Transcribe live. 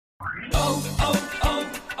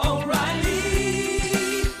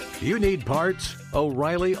O'Reilly. You need parts?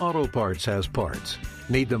 O'Reilly Auto Parts has parts.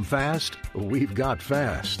 Need them fast? We've got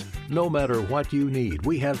fast. No matter what you need,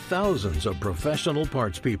 we have thousands of professional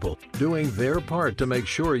parts people doing their part to make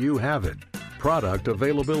sure you have it. Product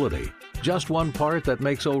availability. Just one part that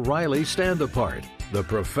makes O'Reilly stand apart. The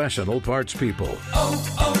professional parts people.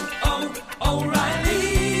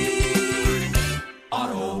 O'Reilly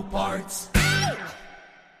Auto Parts.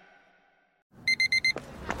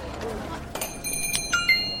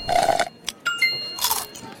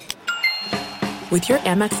 With your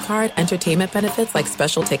Amex card, entertainment benefits like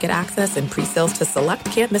special ticket access and pre-sales to select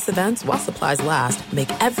can't-miss events while supplies last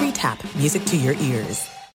make every tap music to your ears.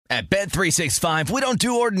 At Bet365, we don't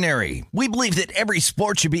do ordinary. We believe that every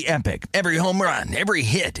sport should be epic. Every home run, every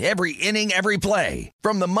hit, every inning, every play.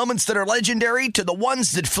 From the moments that are legendary to the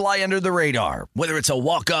ones that fly under the radar. Whether it's a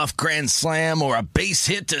walk-off grand slam or a base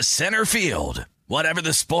hit to center field. Whatever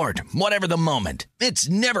the sport, whatever the moment, it's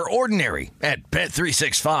never ordinary at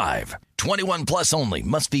Bet365. 21 plus only.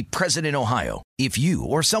 Must be present in Ohio. If you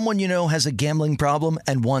or someone you know has a gambling problem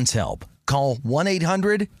and wants help, call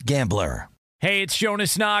 1-800-GAMBLER. Hey, it's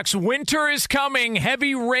Jonas Knox. Winter is coming.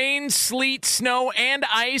 Heavy rain, sleet, snow, and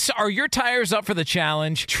ice. Are your tires up for the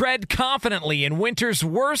challenge? Tread confidently in winter's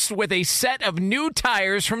worst with a set of new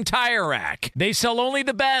tires from Tire Rack. They sell only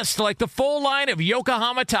the best, like the full line of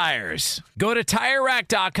Yokohama tires. Go to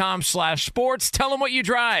TireRack.com/sports. Tell them what you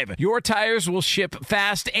drive. Your tires will ship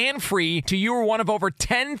fast and free to you or one of over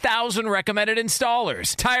 10,000 recommended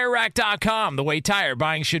installers. TireRack.com, the way tire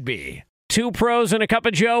buying should be. Two pros and a cup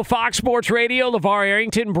of Joe, Fox Sports Radio, LeVar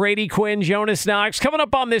Arrington, Brady Quinn, Jonas Knox. Coming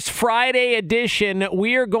up on this Friday edition,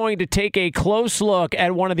 we are going to take a close look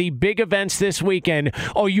at one of the big events this weekend.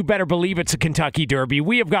 Oh, you better believe it's a Kentucky Derby.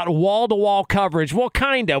 We have got wall-to-wall coverage. Well,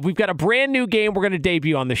 kind of. We've got a brand new game we're going to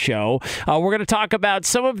debut on the show. We're going to talk about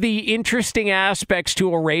some of the interesting aspects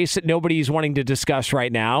to a race that nobody's wanting to discuss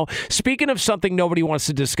right now. Speaking of something nobody wants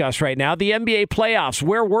to discuss right now, the NBA playoffs.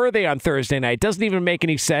 Where were they on Thursday night? Doesn't even make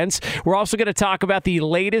any sense. We're also going to talk about the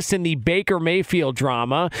latest in the Baker Mayfield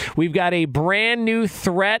drama. We've got a brand new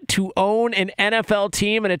threat to own an NFL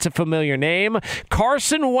team, and it's a familiar name.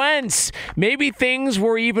 Carson Wentz. Maybe things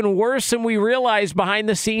were even worse than we realized behind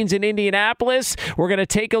the scenes in Indianapolis. We're going to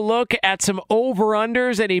take a look at some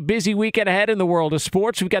over-unders and a busy weekend ahead in the world of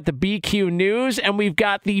sports. We've got the BQ News, and we've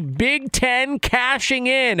got the Big Ten cashing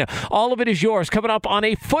in. All of it is yours coming up on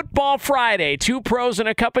a Football Friday. Two pros and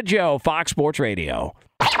a cup of Joe, Fox Sports Radio.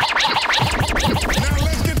 Now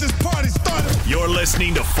let's get this party started. You're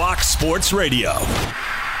listening to Fox Sports Radio.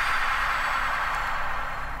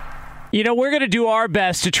 You know, we're going to do our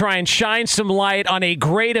best to try and shine some light on a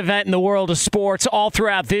great event in the world of sports all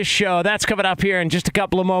throughout this show. That's coming up here in just a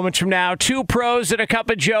couple of moments from now. Two pros and a cup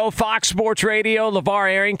of Joe, Fox Sports Radio,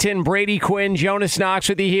 LeVar Arrington, Brady Quinn, Jonas Knox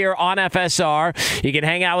with you here on FSR. You can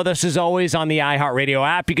hang out with us as always on the iHeartRadio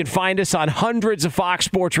app. You can find us on hundreds of Fox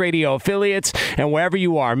Sports Radio affiliates and wherever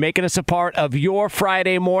you are, making us a part of your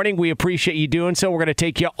Friday morning. We appreciate you doing so. We're going to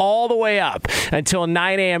take you all the way up until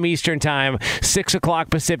 9 a.m. Eastern Time, 6 o'clock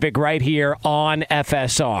Pacific, right here on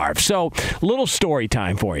FSR. So, little story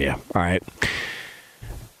time for you. All right.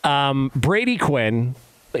 Brady Quinn,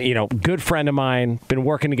 good friend of mine, been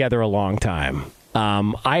working together a long time.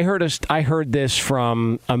 I heard this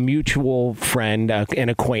from a mutual friend, an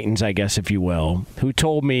acquaintance, I guess, if you will, who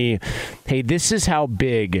told me, hey, this is how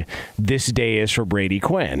big this day is for Brady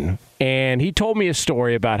Quinn. And he told me a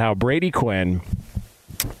story about how Brady Quinn,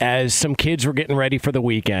 as some kids were getting ready for the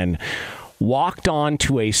weekend, walked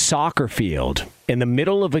onto a soccer field in the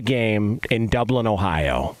middle of a game in Dublin,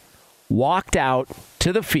 Ohio. Walked out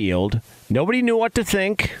to the field. Nobody knew what to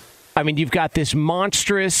think. I mean, you've got this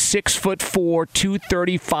monstrous 6'4",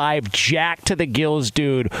 235, jacked to the gills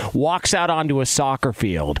dude, walks out onto a soccer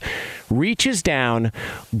field, reaches down,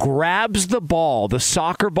 grabs the ball, the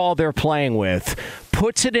soccer ball they're playing with,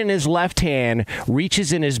 puts it in his left hand,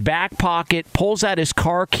 reaches in his back pocket, pulls out his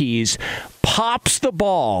car keys, pops the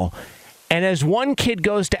ball. And as one kid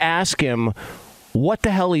goes to ask him what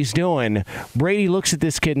the hell he's doing, Brady looks at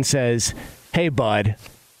this kid and says, hey, bud,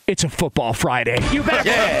 it's a Football Friday. You better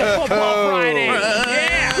Football Friday.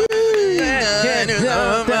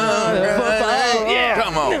 Yeah.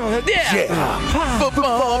 Come on. Yeah.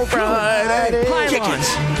 Football Friday. Kick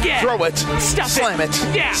it. Yeah. Throw it. Stuff Slam it.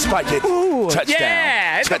 Yeah. Spike it. Ooh. Touchdown.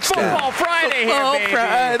 Yeah, it's a Football Friday here, baby.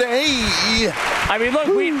 Friday. I mean, look,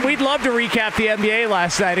 we'd love to recap the NBA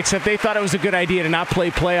last night, except they thought it was a good idea to not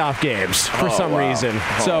play playoff games for some reason.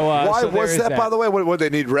 So why was that, by the way? Would they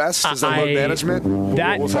need rest? Is that load management?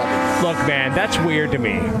 Look, man, that's weird to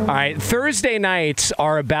me. All right, Thursday nights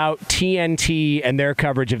are about TNT and their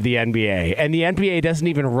coverage of the NBA, and the NBA doesn't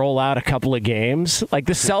even roll out a couple of games. Like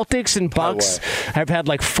the Celtics and Bucks have had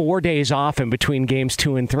like 4 days off in between games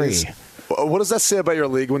 2 and 3. What does that say about your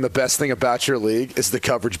league when the best thing about your league is the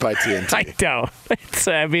coverage by TNT? I don't.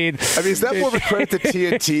 I mean, is that more of a credit to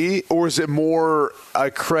TNT, or is it more a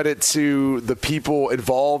credit to the people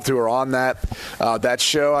involved who are on that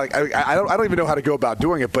show? I don't even know how to go about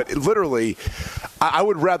doing it, but literally, I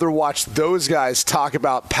would rather watch those guys talk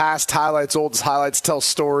about past highlights, old highlights, tell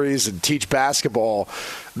stories, and teach basketball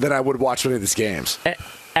than I would watch any of these games.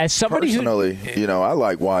 As somebody personally, I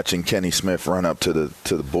like watching Kenny Smith run up to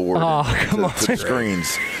the board, to the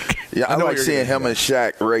screens. Yeah, I like seeing him and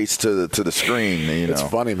Shaq race to the screen. It's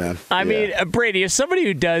funny, man. I mean, Brady, as somebody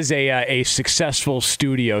who does a successful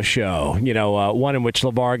studio show, one in which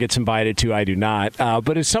LeVar gets invited to, I do not.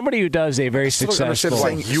 But as somebody who does a very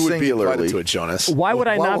successful, you would be invited to it, Jonas. Why would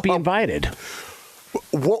I not be invited?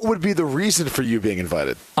 What would be the reason for you being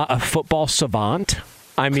invited? A football savant.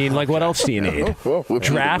 I mean, like, what else do you need?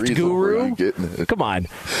 Draft guru? Come on.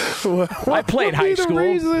 I played high school.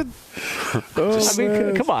 I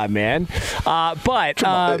mean, come on, man. But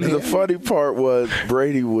the funny part was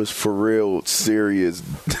Brady was for real serious.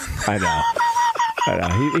 I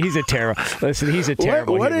know. He's a terrible. Listen, he's a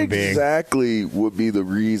terrible human being. What exactly would be the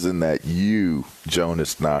reason that you,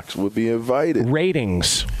 Jonas Knox, would be invited?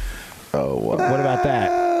 Ratings. Oh, wow. What about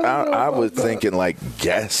that? I was thinking like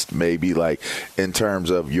guest, maybe like in terms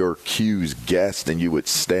of your Q's guest, and you would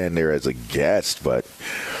stand there as a guest. But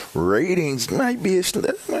ratings might be a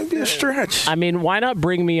stretch. I mean, why not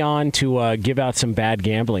bring me on to give out some bad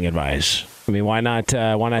gambling advice? I mean, why not do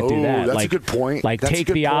that? That's a good point. Like, take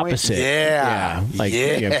the opposite. Yeah.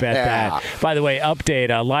 Bet that. By the way,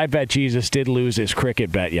 update, Live Bet Jesus did lose his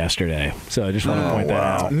cricket bet yesterday. So I just want to point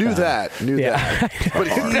that out. Knew that. But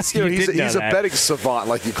he's a betting savant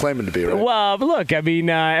like you claim him to be, right? Well, but look, I mean,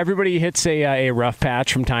 everybody hits a rough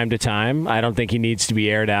patch from time to time. I don't think he needs to be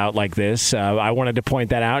aired out like this. I wanted to point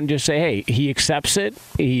that out and just say, hey, he accepts it.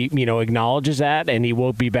 He, acknowledges that, and he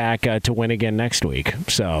will be back to win again next week.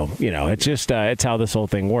 So, it's just it's how this whole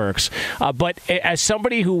thing works. But as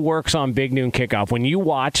somebody who works on Big Noon Kickoff, when you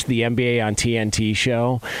watch the NBA on TNT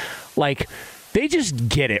show, like, they just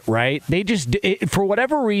get it, right? They just, for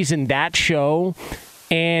whatever reason, that show.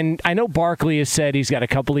 And I know Barkley has said he's got a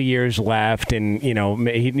couple of years left, and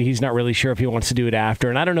he's not really sure if he wants to do it after.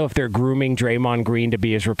 And I don't know if they're grooming Draymond Green to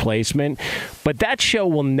be his replacement, but that show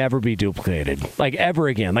will never be duplicated, like, ever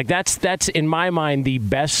again. Like, that's in my mind the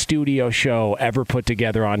best studio show ever put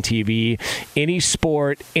together on TV. Any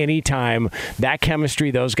sport, anytime, that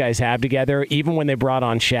chemistry those guys have together, even when they brought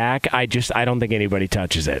on Shaq, I don't think anybody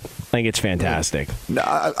touches it. I think it's fantastic. No,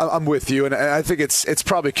 I'm with you, and I think it's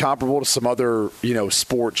probably comparable to some other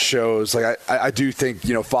sports shows. Like I do think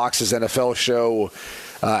Fox's NFL show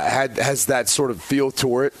has that sort of feel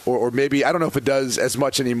to it, or maybe I don't know if it does as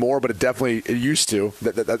much anymore, but it used to.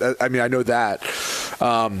 I mean, I know that.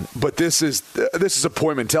 But this is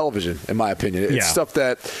appointment television, in my opinion. It's stuff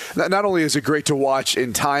that not only is it great to watch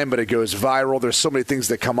in time, but it goes viral. There's so many things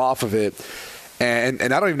that come off of it. And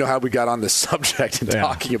I don't even know how we got on this subject and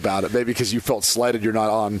talking about it. Maybe because you felt slighted you're not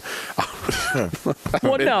on.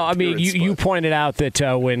 Well, no, I mean, you pointed out that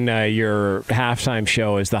when your halftime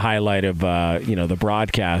show is the highlight of the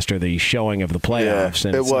broadcast or the showing of the playoffs. Yeah,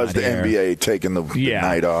 and it was the NBA taking the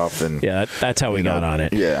night off. And that's how we got on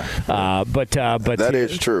it. Yeah. But that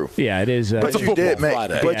is true. Yeah, it is. But you did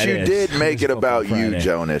make it about you,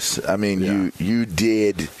 Jonas. I mean, you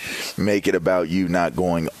did make it about you not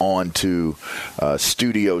going on to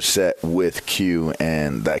studio set with Q,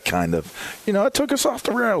 and that kind of, it took us off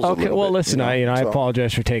the rails. Okay, well, listen, I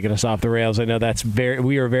apologize for taking us off the rails. I know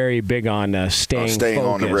we are very big on staying focused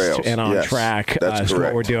on the rails and on track. That's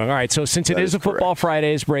what we're doing. All right, so since it is a Football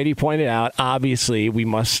Friday, as Brady pointed out, obviously we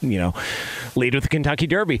must, lead with the Kentucky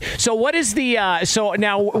Derby. So what is so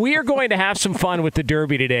now we are going to have some fun with the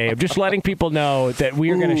Derby today. I'm just letting people know that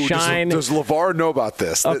we are going to shine. Does LeVar know about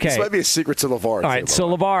this? Okay. This might be a secret to LeVar. All right, so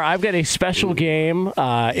LeVar, I've got a special game.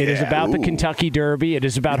 It is about the Kentucky Derby. It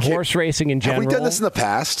is about horse racing in general. Have we done this in the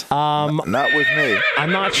past? Not with me.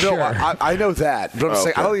 I'm not sure. No, I know that. But I'm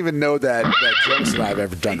saying I don't even know that Jonas and I have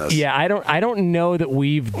ever done this. Yeah, I don't know that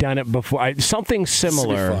we've done it before. Something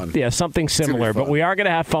similar. Yeah, something similar. But we are going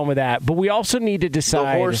to have fun with that. But we also need to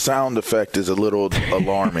decide. The horse sound effect is a little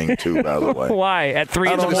alarming too, by the way. Why? At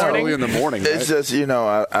 3 in the morning? Early in the morning. It's just,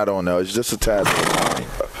 I don't know. It's just a tad.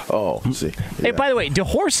 Oh, see. Yeah. Hey, by the way, do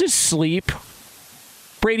horses sleep?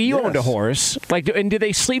 Brady, you owned a horse. And do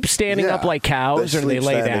they sleep standing up like cows, or do they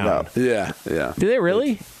lay down? Up. Yeah. Do they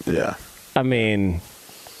really? Yeah. I mean,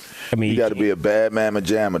 you got to be a bad mamma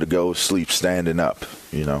jamma to go sleep standing up.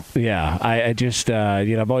 Yeah, I just,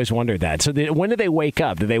 I've always wondered that. So when do they wake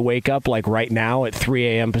up? Do they wake up like right now at 3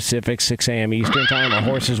 a.m. Pacific, 6 a.m. Eastern time? Are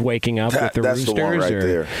horses waking up with the roosters? That's the one right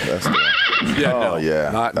there. That's the one.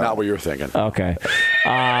 Yeah, not what you were thinking. Okay.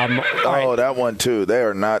 That one too. They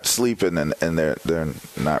are not sleeping and they're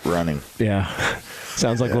not running. Yeah.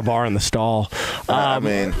 Sounds like LeVar in the stall.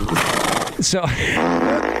 So.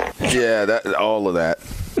 All of that.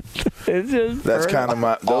 That's kind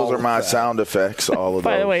of those are my sound effects. All of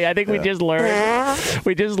those. By the way, I think we just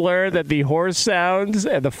learned that the horse sounds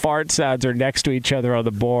and the fart sounds are next to each other on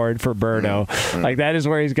the board for Berto. Like that is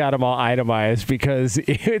where he's got them all itemized because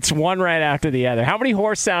it's one right after the other. How many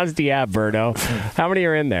horse sounds do you have, Berto? How many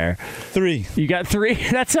are in there? 3. You got 3?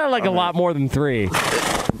 That sounds like a lot more than 3.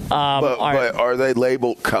 But are they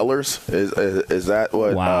labeled colors? Is that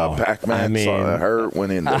what Pac-Man heard when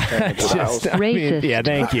he came into the house? Racist. Yeah,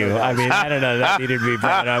 thank you. I don't know. That needed to be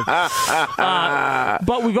brought up.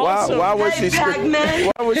 But we've also... Why was she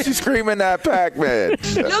screaming at Pac-Man?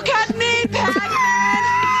 Look at me, Pac-Man!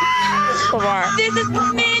 This is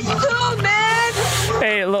me too, man!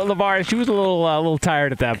 Hey, LeVar, she was a little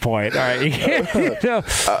tired at that point. All right.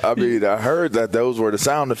 I heard that those were the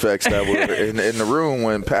sound effects that were in the room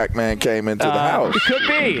when Pac-Man came into the house. It could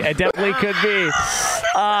be. It definitely could be.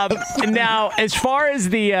 Now, as far as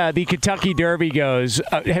the Kentucky Derby goes,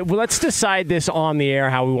 let's decide this on the air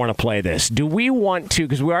how we want to play this. Do we want to,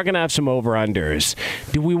 because we are going to have some over-unders,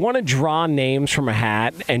 do we want to draw names from a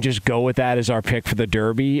hat and just go with that as our pick for the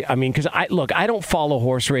Derby? I mean, because I don't follow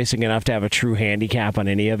horse racing enough to have a true handicap on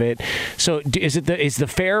any of it. So is the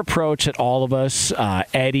fair approach that all of us,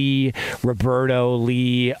 Eddie, Roberto,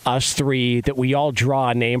 Lee, us three, that we all draw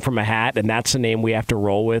a name from a hat and that's the name we have to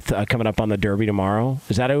roll with coming up on the Derby tomorrow?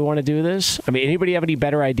 Is that how we want to do this? I mean, anybody have any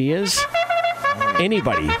better ideas?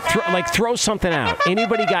 Anybody? Throw something out.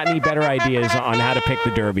 Anybody got any better ideas on how to pick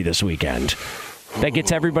the Derby this weekend? That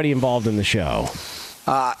gets everybody involved in the show.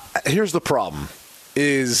 Here's the problem,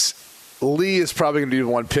 is Lee is probably going to be the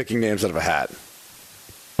one picking names out of a hat.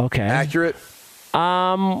 Okay. Accurate?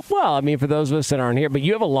 Well, I mean, for those of us that aren't here, but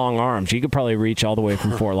you have a long arm, so you could probably reach all the way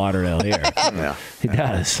from Fort Lauderdale here. Yeah. He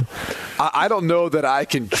does. I don't know that I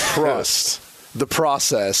can trust the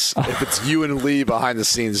process if it's you and Lee behind the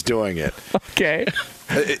scenes doing it. Okay.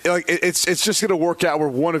 It's just going to work out where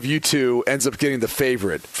one of you two ends up getting the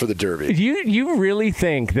favorite for the Derby. You really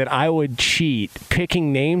think that I would cheat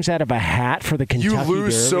picking names out of a hat for the Kentucky Derby? You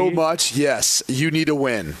lose so much. Yes, you need to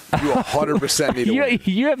win. You 100% need to win.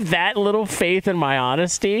 You have that little faith in my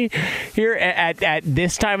honesty here at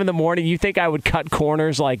this time in the morning. You think I would cut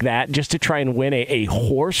corners like that just to try and win a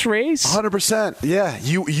horse race? 100%. Yeah,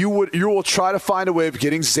 you will try to find a way of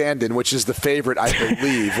getting Zandon, which is the favorite, I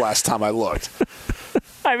believe, last time I looked.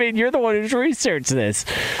 I mean, you're the one who's researched this.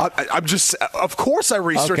 I'm just, of course I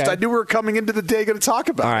researched. Okay. I knew we were coming into the day going to talk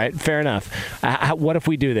about it. All right, fair enough. What if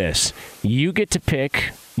we do this? You get to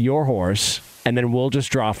pick your horse, and then we'll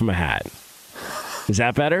just draw from a hat. Is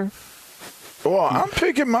that better? Well, I'm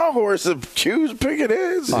picking my horse if Q's picking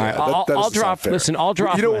his. All right, I'll draw. Listen, I'll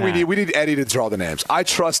draw. You know what we need? We need Eddie to draw the names. I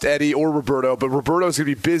trust Eddie or Roberto, but Roberto's going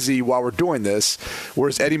to be busy while we're doing this,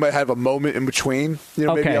 whereas Eddie might have a moment in between,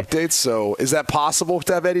 maybe updates. So is that possible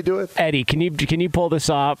to have Eddie do it? Eddie, can you pull this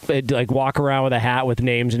up? Like walk around with a hat with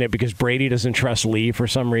names in it because Brady doesn't trust Lee for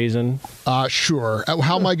some reason? Sure.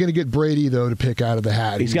 How am I going to get Brady though to pick out of the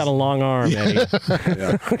hat? He's got a long arm, Eddie.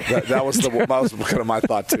 Yeah. That was kind of my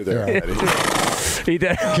thought too there, Eddie. He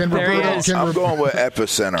did. I'm going with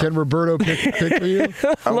Epicenter. Can Roberto pick for you?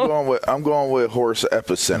 I'm going with horse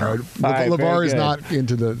Epicenter. LeVar is not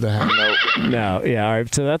into the hat. No. Yeah. All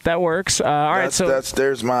right. So that works. All right. So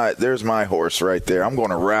there's my horse right there. I'm going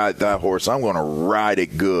to ride that horse. I'm going to ride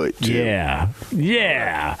it good. Too.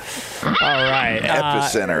 Yeah. All right.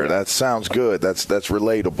 Epicenter. That sounds good. That's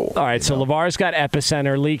relatable. All right. So LeVar's got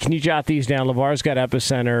Epicenter. Lee, can you jot these down? LeVar's got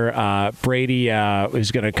Epicenter. Brady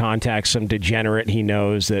is going to contact some degenerate he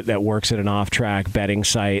knows that works at an off-track betting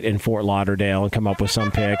site in Fort Lauderdale and come up with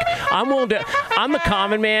some pick. I'm the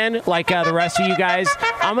common man, like the rest of you guys.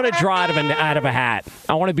 I'm going to draw out of a hat.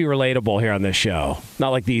 I want to be relatable here on this show, not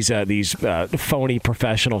like these phony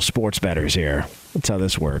professional sports bettors here. That's how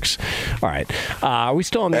this works. All right. Are we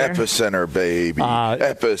still on there? Epicenter, baby.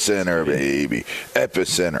 Epicenter, baby.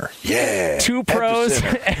 Epicenter. Yeah. Two pros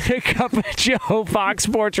and a cup of Joe. Fox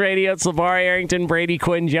Sports Radio. It's LeVar Arrington, Brady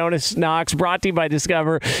Quinn, Jonas Knox. Brought to you by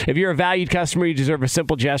Discover. If you're a valued customer, you deserve a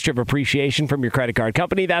simple gesture of appreciation from your credit card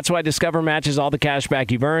company. That's why Discover matches all the cash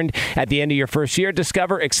back you've earned at the end of your first year.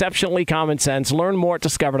 Discover, exceptionally common sense. Learn more at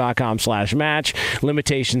discover.com/match.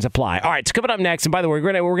 Limitations apply. All right. So coming up next, and by the way,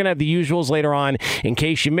 we're gonna have the usuals later on. In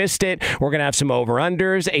case you missed it, we're going to have some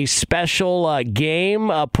over-unders, a special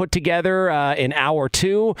game put together in hour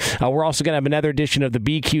 2. We're also going to have another edition of the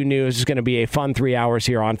BQ News. It's going to be a fun 3 hours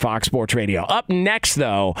here on Fox Sports Radio. Up next,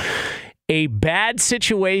 though, a bad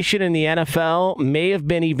situation in the NFL may have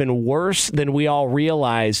been even worse than we all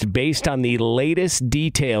realized based on the latest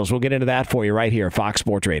details. We'll get into that for you right here at Fox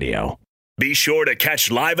Sports Radio. Be sure to catch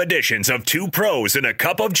live editions of Two Pros and a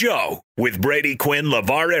Cup of Joe with Brady Quinn,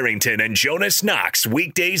 LeVar Arrington, and Jonas Knox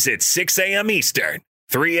weekdays at 6 a.m. Eastern,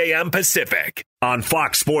 3 a.m. Pacific on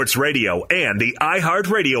Fox Sports Radio and the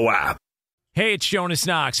iHeartRadio app. Hey, it's Jonas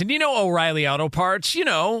Knox, and you know O'Reilly Auto Parts. You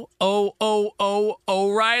know,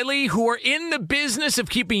 O'Reilly, who are in the business of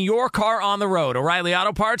keeping your car on the road. O'Reilly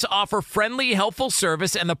Auto Parts offer friendly, helpful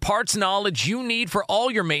service and the parts knowledge you need for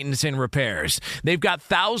all your maintenance and repairs. They've got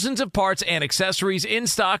thousands of parts and accessories in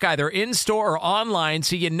stock, either in-store or online,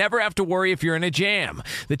 so you never have to worry if you're in a jam.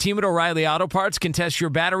 The team at O'Reilly Auto Parts can test your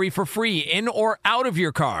battery for free in or out of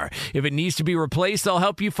your car. If it needs to be replaced, they'll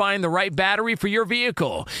help you find the right battery for your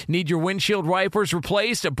vehicle. Need your windshield wipers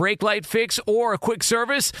replaced, a brake light fix, or a quick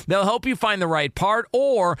service? They'll help you find the right part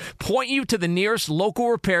or point you to the nearest local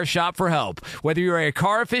repair shop for help. Whether you're a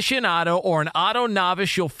car aficionado or an auto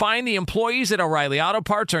novice, you'll find the employees at O'Reilly Auto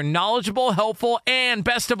Parts are knowledgeable, helpful, and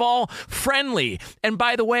best of all, friendly. And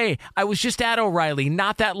by the way, I was just at O'Reilly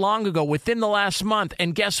not that long ago, within the last month,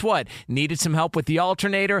 and guess what? Needed some help with the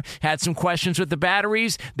alternator, had some questions with the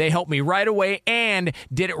batteries. They helped me right away and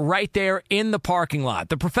did it right there in the parking lot.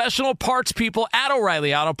 The professional parts people at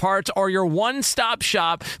O'Reilly Auto Parts are your one-stop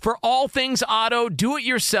shop for all things auto,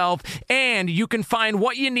 do-it-yourself, and you can find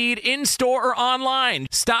what you need in-store or online.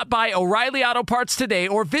 Stop by O'Reilly Auto Parts today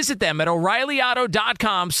or visit them at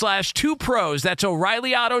O'ReillyAuto.com/2pros. That's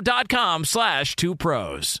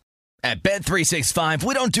O'ReillyAuto.com/2pros. At Bet365,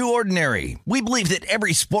 we don't do ordinary. We believe that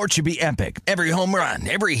every sport should be epic. Every home run,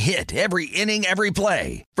 every hit, every inning, every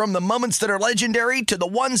play. From the moments that are legendary to the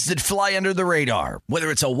ones that fly under the radar. Whether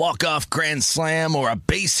it's a walk-off grand slam or a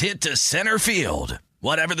base hit to center field.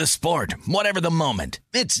 Whatever the sport, whatever the moment,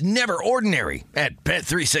 it's never ordinary at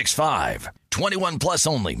Bet365. 21 plus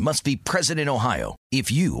only. Must be present in Ohio.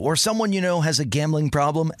 If you or someone you know has a gambling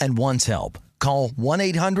problem and wants help, call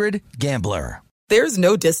 1-800-GAMBLER. There's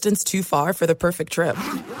no distance too far for the perfect trip.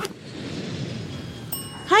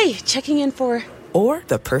 Hi, checking in for... Or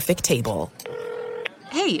the perfect table.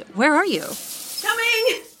 Hey, where are you?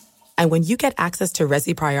 Coming! And when you get access to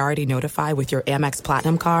Resi Priority Notify with your Amex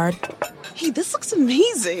Platinum card... Hey, this looks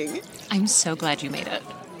amazing. I'm so glad you made it.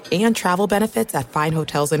 And travel benefits at fine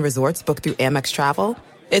hotels and resorts booked through Amex Travel,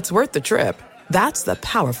 it's worth the trip. That's the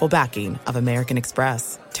powerful backing of American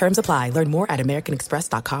Express. Terms apply. Learn more at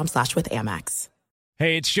americanexpress.com/withAmex.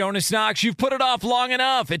 Hey, it's Jonas Knox. You've put it off long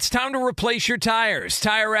enough. It's time to replace your tires.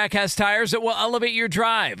 Tire Rack has tires that will elevate your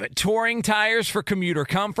drive. Touring tires for commuter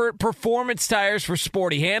comfort, performance tires for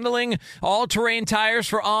sporty handling, all-terrain tires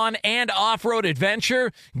for on- and off-road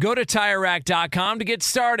adventure. Go to TireRack.com to get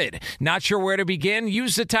started. Not sure where to begin?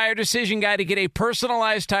 Use the Tire Decision Guide to get a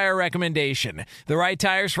personalized tire recommendation. The right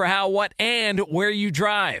tires for how, what, and where you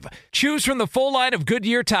drive. Choose from the full line of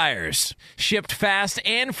Goodyear tires. Shipped fast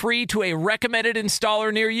and free to a recommended installer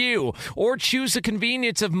near you, or choose the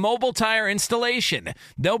convenience of mobile tire installation.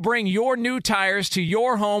 They'll bring your new tires to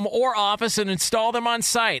your home or office and install them on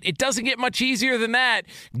site. It doesn't get much easier than that.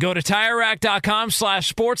 Go to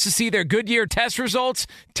TireRack.com/sports to see their Goodyear test results,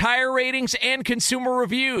 tire ratings, and consumer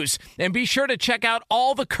reviews. And be sure to check out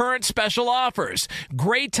all the current special offers.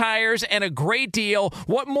 Great tires and a great deal.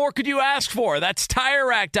 What more could you ask for? That's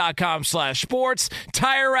TireRack.com/sports.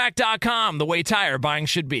 TireRack.com, the way tire buying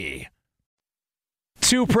should be.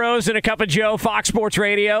 Two Pros and a Cup of Joe, Fox Sports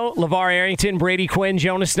Radio. LeVar Arrington, Brady Quinn,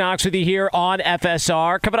 Jonas Knox with you here on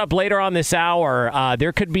FSR. Coming up later on this hour,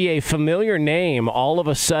 there could be a familiar name all of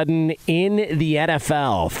a sudden in the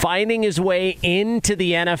NFL. Finding his way into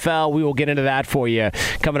the NFL. We will get into that for you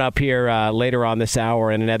coming up here later on this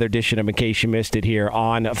hour in another edition of In Case You Missed It here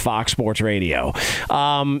on Fox Sports Radio.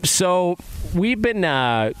 So we've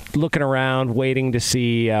been looking around, waiting to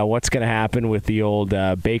see what's going to happen with the old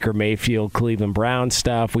Baker Mayfield, Cleveland Browns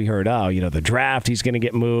stuff. We heard, the draft, he's going to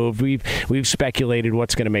get moved. We've speculated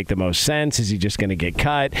what's going to make the most sense. Is he just going to get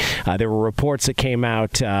cut? There were reports that came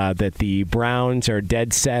out that the Browns are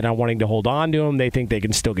dead set on wanting to hold on to him. They think they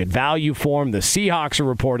can still get value for him. The Seahawks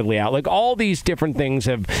are reportedly out. Like, all these different things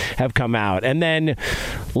have come out. And then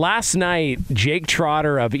last night, Jake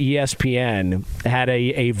Trotter of ESPN had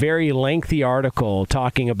a very lengthy article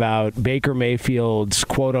talking about Baker Mayfield's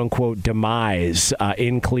quote-unquote demise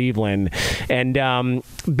in Cleveland. And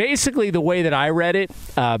basically the way that I read it,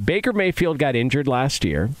 Baker Mayfield got injured last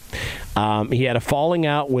year. He had a falling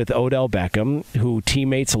out with Odell Beckham, who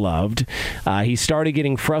teammates loved. He started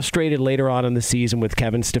getting frustrated later on in the season with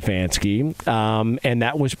Kevin Stefanski, and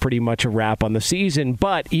that was pretty much a wrap on the season.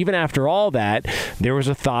 But even after all that, there was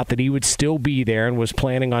a thought that he would still be there and was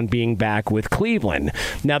planning on being back with Cleveland.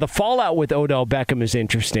 Now, the fallout with Odell Beckham is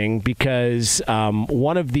interesting because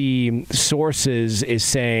one of the sources is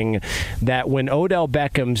saying that when Odell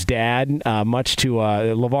Beckham's dad, much to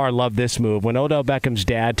LeVar loved this move, when Odell Beckham's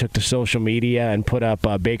dad took to social media and put up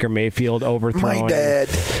Baker Mayfield overthrowing. My dad.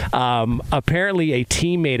 Apparently, a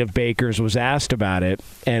teammate of Baker's was asked about it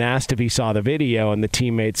and asked if he saw the video, and the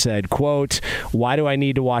teammate said, quote, "Why do I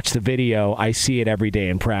need to watch the video? I see it every day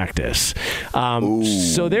in practice."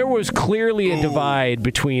 So there was clearly a divide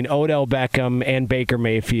between Odell Beckham and Baker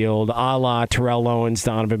Mayfield, a la Terrell Owens,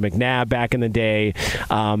 Donovan McNabb back in the day.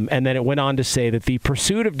 And then it went on to say that the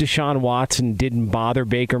pursuit of Deshaun Watson didn't bother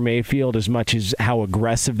Baker Mayfield as much as how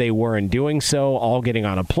aggressive they were in doing so, all getting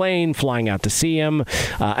on a plane, flying out to see him.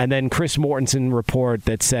 And then Chris Mortensen report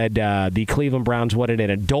that said the Cleveland Browns wanted an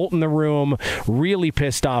adult in the room, really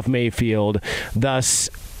pissed off Mayfield, thus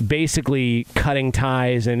basically cutting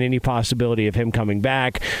ties and any possibility of him coming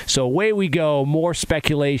back. So away we go, more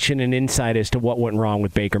speculation and insight as to what went wrong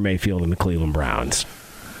with Baker Mayfield and the Cleveland Browns.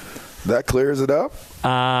 That clears it up?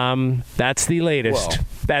 That's the latest. Well,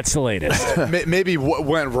 that's the latest. Maybe what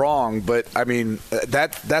went wrong, but I mean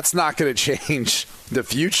that's not going to change the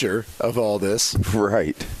future of all this,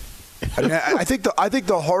 right? I mean, I think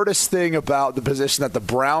the hardest thing about the position that the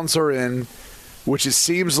Browns are in, which it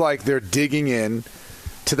seems like they're digging in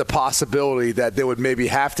to the possibility that they would maybe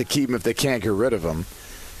have to keep him if they can't get rid of him.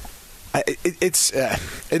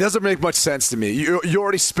 It doesn't make much sense to me. You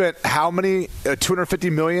already spent how many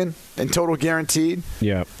 $250 million in total guaranteed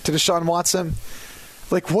to Deshaun Watson?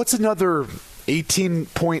 Like, what's another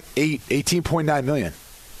 18.9 million?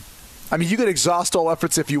 I mean, you could exhaust all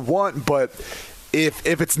efforts if you want, but if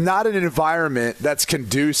it's not an environment that's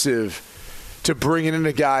conducive to bringing in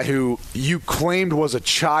a guy who you claimed was a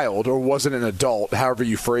child or wasn't an adult, however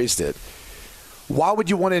you phrased it, why would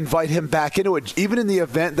you want to invite him back into it, even in the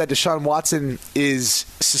event that Deshaun Watson is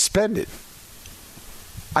suspended?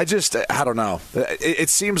 I don't know. It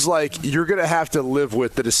seems like you're going to have to live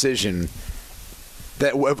with the decision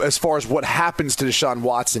that as far as what happens to Deshaun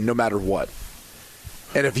Watson, no matter what.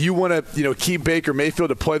 And if you want to, keep Baker Mayfield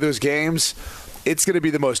to play those games, it's going to be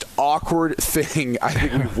the most awkward thing I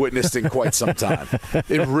think we've witnessed in quite some time.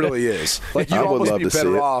 It really is. Like, you'd almost be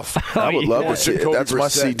better off. I would love to see it. That's my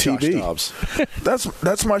CTV.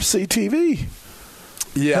 That's my CTV.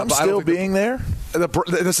 Yeah, I'm still being there.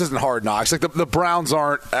 This isn't Hard Knocks. Like the Browns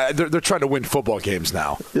aren't. They're trying to win football games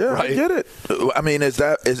now. Yeah, right? I get it. I mean, is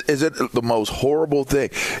it the most horrible thing?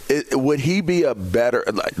 Would he be a better?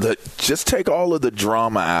 Just take all of the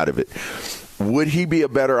drama out of it. Would he be a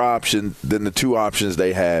better option than the two options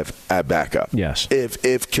they have at backup? Yes. If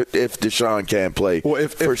Deshaun can't play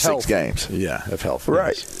for 6 games. Yeah, if healthy.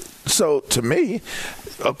 Right. Yes. So, to me,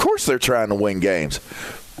 of course they're trying to win games.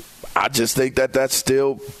 I just think that's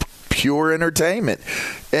still pure entertainment.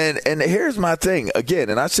 And here's my thing.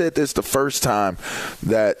 Again, and I said this the first time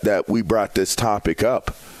that we brought this topic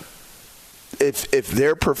up. If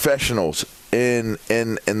they're professionals in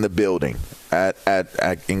the building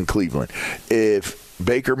in Cleveland, if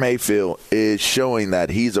Baker Mayfield is showing that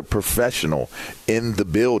he's a professional in the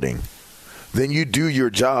building, then you do your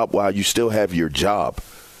job while you still have your job.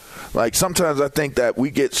 Like, sometimes I think that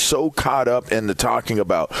we get so caught up in the talking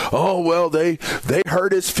about, they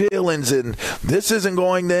hurt his feelings and this isn't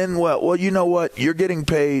going then. Well, you know what? You're getting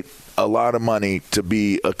paid a lot of money to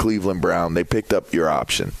be a Cleveland Brown. They picked up your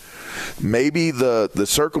option. Maybe the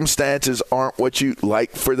circumstances aren't what you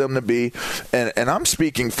like for them to be. And I'm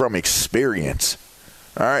speaking from experience.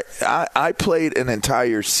 All right, I played an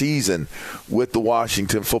entire season with the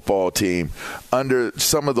Washington football team under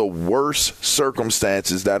some of the worst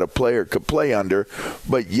circumstances that a player could play under,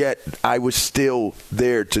 but yet I was still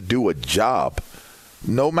there to do a job.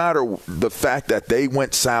 No matter the fact that they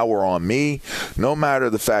went sour on me, no matter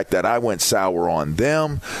the fact that I went sour on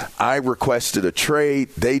them, I requested a trade.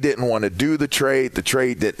 They didn't want to do the trade. The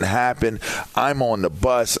trade didn't happen. I'm on the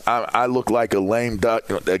bus. I look like a lame duck.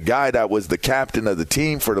 A guy that was the captain of the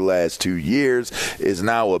team for the last 2 years is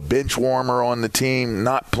now a bench warmer on the team,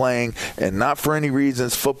 not playing, and not for any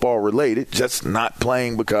reasons football related, just not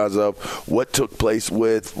playing because of what took place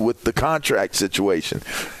with the contract situation.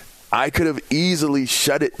 I could have easily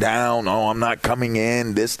shut it down. Oh, I'm not coming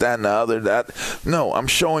in, this, that, and the other. That. No, I'm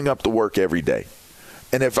showing up to work every day.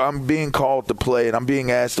 And if I'm being called to play and I'm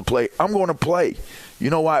being asked to play, I'm going to play. You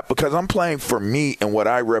know why? Because I'm playing for me and what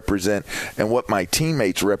I represent and what my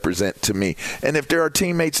teammates represent to me. And if there are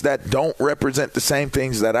teammates that don't represent the same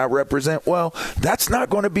things that I represent, well, that's not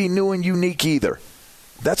going to be new and unique either.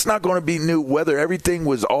 That's not going to be new. Whether everything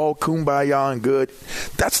was all kumbaya and good,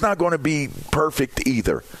 that's not going to be perfect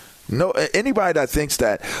either. No, anybody that thinks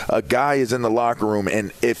that a guy is in the locker room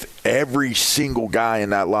and if every single guy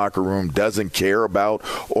in that locker room doesn't care about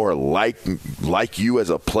or like you as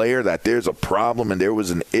a player, that there's a problem and there was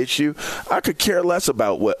an issue, I could care less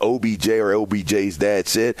about what OBJ or OBJ's dad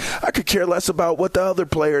said. I could care less about what the other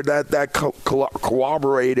player that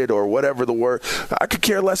corroborated or whatever the word. I could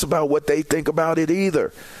care less about what they think about it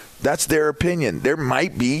either. That's their opinion. There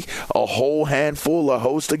might be a whole handful, a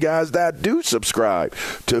host of guys that do subscribe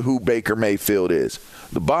to who Baker Mayfield is.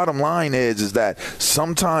 The bottom line is that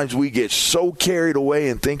sometimes we get so carried away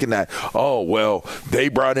in thinking that, oh, well, they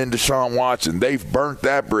brought in Deshaun Watson. They've burnt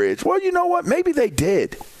that bridge. Well, you know what? Maybe they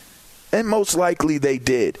did. And most likely they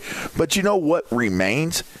did. But you know what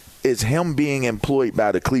remains? Is him being employed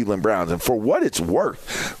by the Cleveland Browns. And for what it's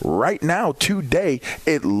worth, right now, today,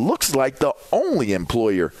 it looks like the only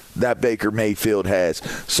employer that Baker Mayfield has.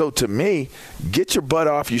 So to me, get your butt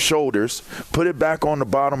off your shoulders, put it back on the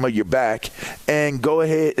bottom of your back, and go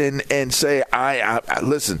ahead and say, I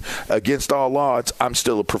listen, against all odds, I'm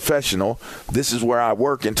still a professional. This is where I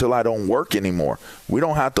work until I don't work anymore. We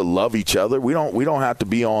don't have to love each other. We don't have to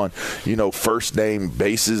be on, first name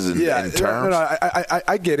bases and terms. No,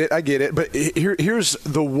 I get it. I get it. But here's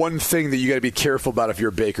the one thing that you got to be careful about if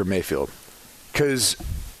you're Baker Mayfield. Because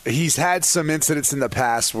he's had some incidents in the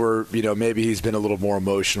past where, maybe he's been a little more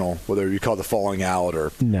emotional, whether you call it the falling out or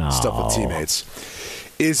stuff with teammates,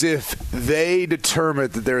 is if they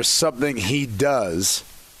determine that there's something he does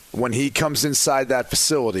when he comes inside that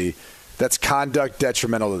facility that's conduct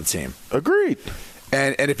detrimental to the team. Agreed.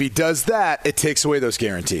 And if he does that, it takes away those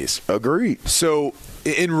guarantees. Agreed. So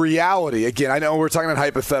in reality, again, I know we're talking about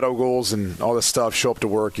hypotheticals and all this stuff, show up to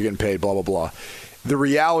work, you're getting paid, blah, blah, blah. The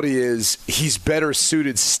reality is he's better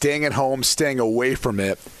suited staying at home, staying away from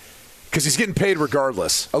it, because he's getting paid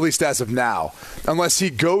regardless, at least as of now. Unless he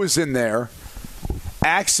goes in there,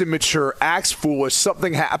 acts immature, acts foolish,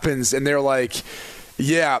 something happens, and they're like,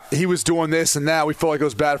 yeah, he was doing this and that. We feel like it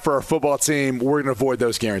was bad for our football team. We're going to avoid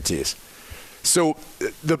those guarantees. So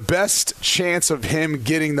the best chance of him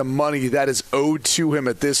getting the money that is owed to him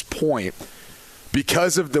at this point,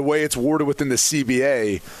 because of the way it's worded within the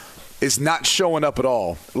CBA, is not showing up at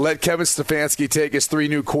all. Let Kevin Stefanski take his 3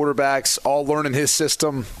 new quarterbacks, all learn in his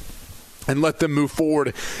system, and let them move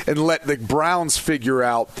forward and let the Browns figure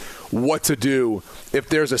out what to do if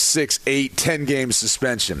there's a 6, 8, 10-game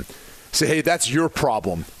suspension. Say, hey, that's your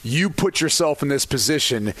problem. You put yourself in this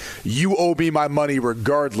position. You owe me my money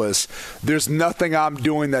regardless. There's nothing I'm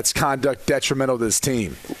doing that's conduct detrimental to this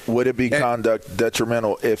team. Would it be conduct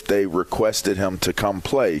detrimental if they requested him to come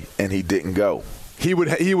play and he didn't go? He would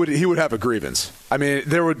have a grievance. I mean,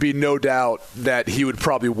 there would be no doubt that he would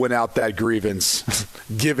probably win out that grievance,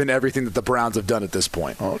 given everything that the Browns have done at this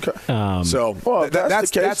point. Okay.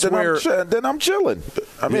 That's where then I'm chilling.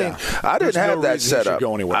 I mean, I didn't have that set up.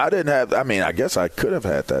 I didn't have. I mean, I guess I could have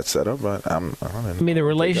had that set up, but I mean, the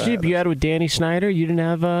relationship you had with Danny Snyder, you didn't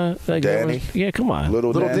have Danny. Yeah, come on,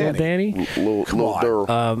 little Danny. Little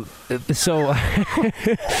Durrell.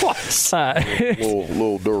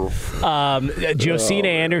 Little Durrell. Josina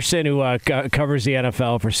Anderson, who covers covers the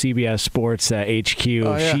NFL for CBS Sports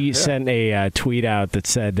HQ. She sent a tweet out that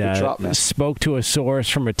said, spoke to a source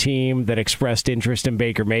from a team that expressed interest in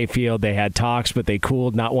Baker Mayfield. They had talks, but they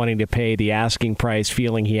cooled, not wanting to pay the asking price,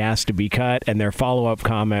 feeling he has to be cut. And their follow-up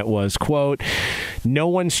comment was, quote, "No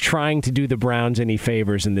one's trying to do the Browns any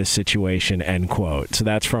favors in this situation," end quote. So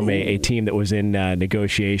that's from a team that was in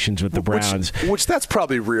negotiations with the Browns. Which that's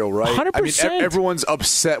probably real, right? 100%. I mean, everyone's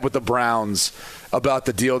upset with the Browns about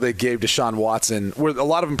the deal they gave Deshaun Watson, where a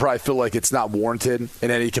lot of them probably feel like it's not warranted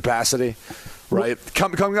in any capacity, right?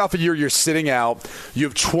 Coming off a year you're sitting out, you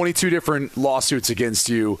have 22 different lawsuits against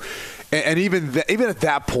you, and even at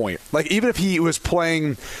that point, like even if he was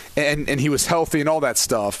playing and he was healthy and all that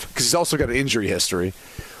stuff, because he's also got an injury history,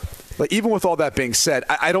 like even with all that being said,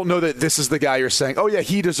 I don't know that this is the guy you're saying, oh yeah,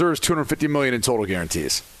 he deserves $250 million in total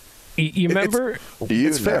guarantees. You remember?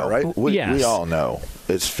 It's fair, right? Yes. We all know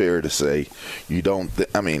it's fair to say you don't.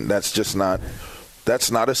 That's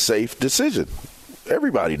not a safe decision.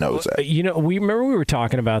 Everybody knows that. We remember we were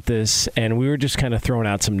talking about this, and we were just kind of throwing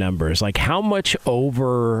out some numbers, like how much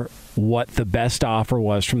over what the best offer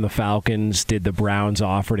was from the Falcons did the Browns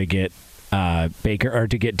offer to get Baker or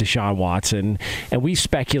to get Deshaun Watson, and we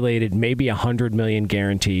speculated maybe $100 million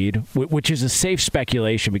guaranteed, which is a safe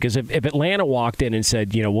speculation because if Atlanta walked in and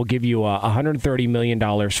said, we'll give you $130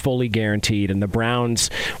 million fully guaranteed, and the Browns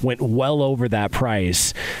went well over that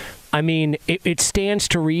price, I mean, it stands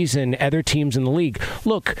to reason other teams in the league.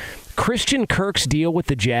 Look, Christian Kirk's deal with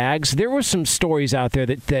the Jags, there were some stories out there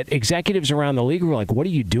that executives around the league were like, what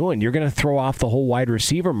are you doing? You're going to throw off the whole wide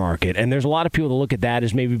receiver market. And there's a lot of people that look at that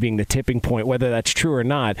as maybe being the tipping point, whether that's true or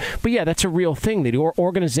not. But yeah, that's a real thing. The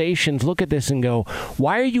organizations look at this and go,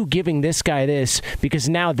 why are you giving this guy this? Because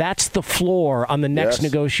now that's the floor on the next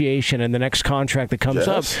negotiation and the next contract that comes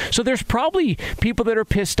up. So there's probably people that are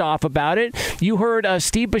pissed off about it. You heard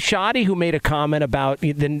Steve Bisciotti, who made a comment about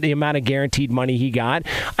the amount of guaranteed money he got.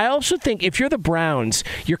 I also think if you're the Browns,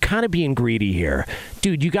 you're kind of being greedy here.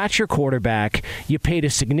 Dude, you got your quarterback. You paid a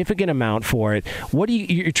significant amount for it. What do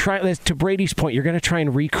you're trying, to Brady's point, you're going to try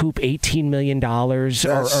and recoup $18 million?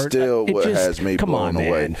 That's still what has me blown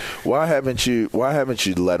away. Why haven't you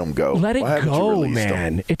let him go? Let it go,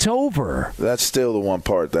 man. It's over. That's still the one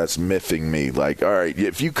part that's miffing me. Like, all right,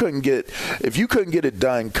 if you couldn't get it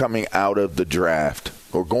done coming out of the draft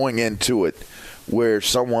or going into it where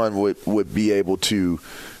someone would be able to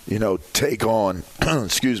take on,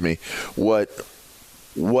 excuse me,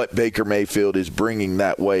 what Baker Mayfield is bringing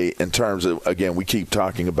that way in terms of, again, we keep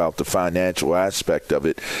talking about the financial aspect of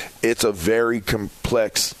it. It's a very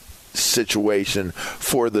complex situation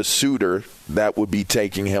for the suitor that would be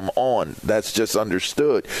taking him on. That's just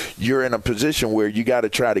understood. You're in a position where you got to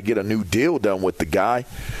try to get a new deal done with the guy,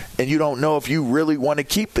 and you don't know if you really want to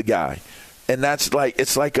keep the guy. And that's like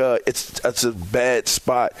it's a bad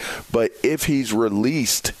spot. But if he's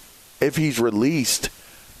released,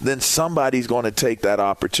 then somebody's going to take that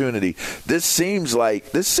opportunity. This seems like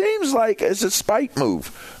it's a spite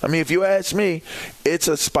move. I mean, if you ask me, it's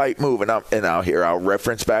a spite move. And I'll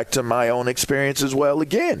reference back to my own experience as well.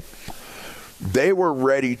 Again, they were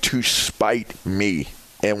ready to spite me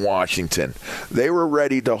in Washington. They were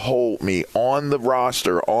ready to hold me on the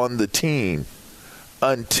roster, on the team,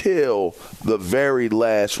 until the very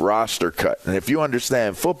last roster cut. And if you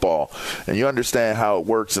understand football and you understand how it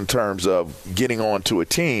works in terms of getting onto a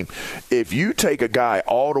team, if you take a guy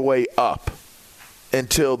all the way up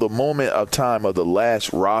until the moment of time of the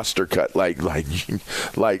last roster cut, like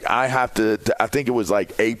I have to, I think it was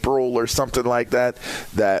like April or something like that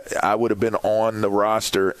I would have been on the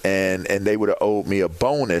roster and they would have owed me a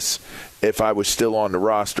bonus if I was still on the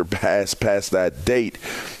roster past that date.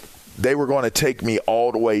 They were going to take me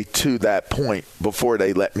all the way to that point before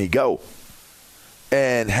they let me go.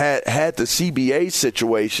 And had the CBA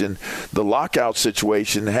situation, the lockout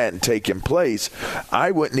situation hadn't taken place, I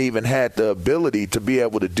wouldn't even had the ability to be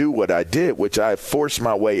able to do what I did, which I forced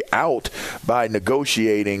my way out by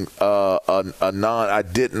negotiating I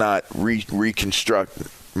did not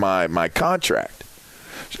reconstruct my contract.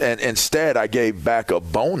 And instead, I gave back a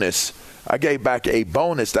bonus. I gave back a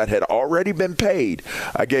bonus that had already been paid.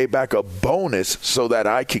 I gave back a bonus so that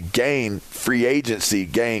I could gain free agency,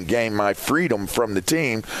 gain my freedom from the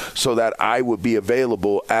team so that I would be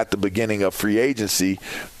available at the beginning of free agency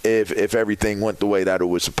if everything went the way that it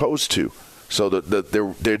was supposed to. So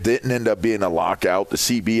there didn't end up being a lockout. The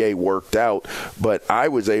CBA worked out, but I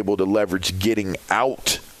was able to leverage getting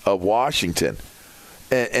out of Washington.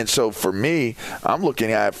 And so for me, I'm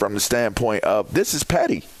looking at it from the standpoint of this is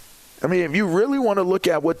petty. I mean, if you really want to look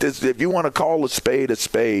at if you want to call a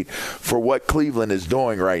spade for what Cleveland is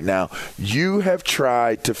doing right now, you have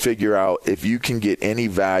tried to figure out if you can get any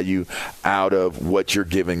value out of what you're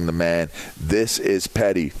giving the man. This is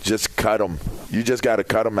petty. Just cut him. You just got to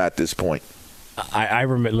cut him at this point. I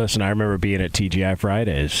remember being at TGI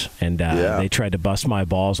Fridays, and they tried to bust my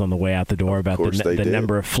balls on the way out the door about the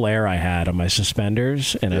number of flair I had on my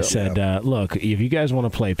suspenders. And I said, look, if you guys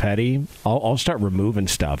want to play petty, I'll start removing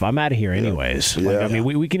stuff. I'm out of here anyways. Yeah. I mean,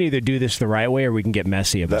 we can either do this the right way or we can get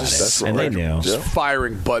messy about it. And they knew. Just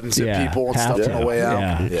firing buttons at people and stuff on the way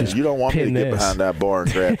out. Yeah. You don't want me to get behind that bar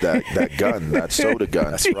and grab that gun, that soda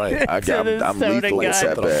gun. That's right. I'm lethal with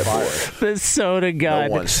that bad boy. The soda gun.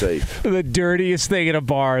 No one's safe. The dirtiest thing in a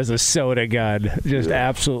bar is a soda gun. Just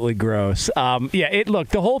absolutely gross. Look,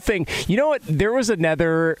 the whole thing, you know what? There was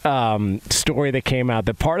another story that came out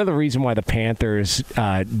that part of the reason why the Panthers,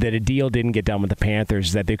 that a deal didn't get done with the Panthers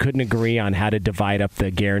is that they couldn't agree on how to divide up the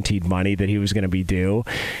guaranteed money that he was going to be due.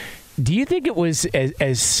 Do you think it was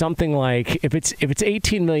as something like if it's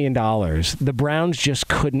 $18 million, the Browns just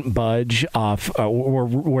couldn't budge off, or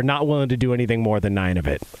were not willing to do anything more than 9 of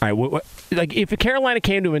it? All right, like if Carolina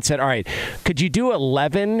came to him and said, "All right, could you do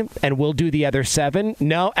 11 and we'll do the other 7?"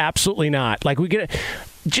 No, absolutely not. Like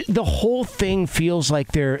the whole thing feels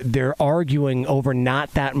like they're arguing over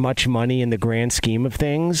not that much money in the grand scheme of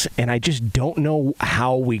things, and I just don't know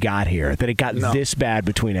how we got here, that it got this bad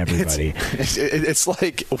between everybody. It's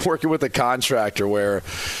like working with a contractor where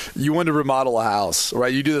you want to remodel a house,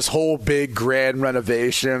 right? You do this whole big grand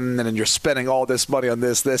renovation, and then you're spending all this money on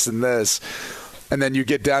this, and this, and then you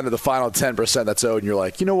get down to the final 10% that's owed, and you're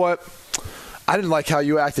like, you know what? I didn't like how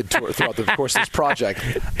you acted throughout the course of this project.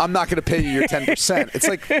 I'm not going to pay you your 10%. It's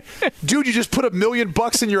like, dude, you just put $1 million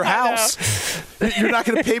in your house. You're not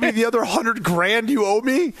going to pay me the other $100,000 you owe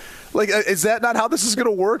me? Like, is that not how this is going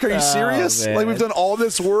to work? Are you serious? Man. Like, we've done all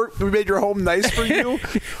this work. We made your home nice for you.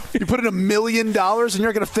 You put in $1 million and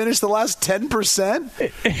you're going to finish the last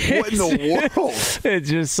 10%? What in the world? It's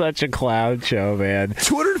just such a clown show, man.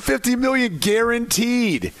 $250 million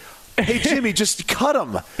guaranteed. Hey, Jimmy, just cut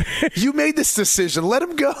him. You made this decision. Let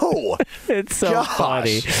him go. It's so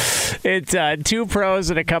funny. It's 2 pros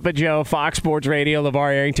and a cup of Joe, Fox Sports Radio,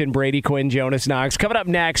 LeVar Arrington, Brady Quinn, Jonas Knox. Coming up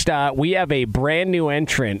next, we have a brand new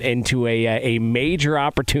entrant into a major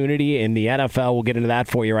opportunity in the NFL. We'll get into that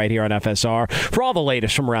for you right here on FSR. For all the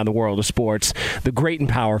latest from around the world of sports, the great and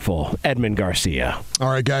powerful Edmund Garcia. All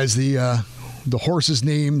right, guys, the horses'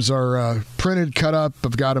 names are printed, cut up.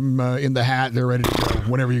 I've got them in the hat. They're ready to go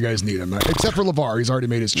whenever you guys need them. Except for LeVar. He's already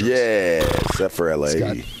made his choice. Yeah, except for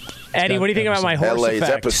L.A. Eddie, what do you think about my horse LA's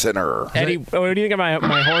effect? epicenter. Eddie, what do you think about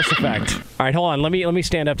my horse effect? All right, hold on. Let me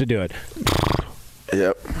stand up to do it.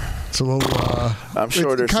 Yep. It's a little. I'm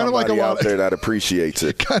sure there's somebody out there that appreciates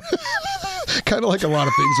it. Kind of like a lot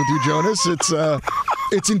of things with you, Jonas.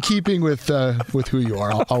 It's in keeping with who you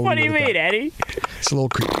are. What do you mean, Eddie? It's a little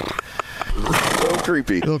creepy.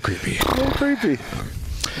 A little creepy.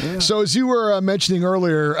 Yeah. So as you were mentioning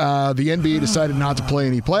earlier, the NBA decided not to play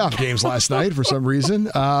any playoff games last night for some reason.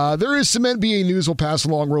 There is some NBA news we'll pass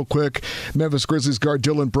along real quick. Memphis Grizzlies guard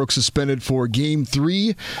Dillon Brooks suspended for Game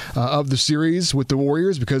 3 of the series with the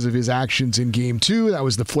Warriors because of his actions in Game 2. That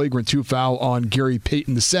was the flagrant 2 foul on Gary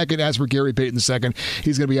Payton II. As for Gary Payton II,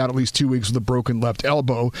 he's going to be out at least 2 weeks with a broken left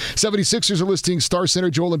elbow. 76ers are listing star center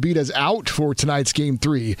Joel Embiid as out for tonight's Game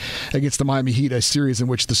 3 against the Miami Heat, a series in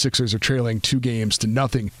which the Sixers are trailing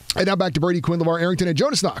 2-0. And now back to Brady Quinn, LeVar Arrington, and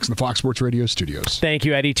Jonas Knox in the Fox Sports Radio studios. Thank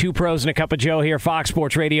you, Eddie. 2 pros and a cup of Joe here, Fox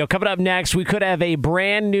Sports Radio. Coming up next, we could have a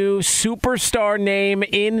brand new superstar name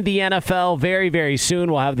in the NFL very, very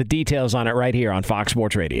soon. We'll have the details on it right here on Fox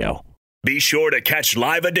Sports Radio. Be sure to catch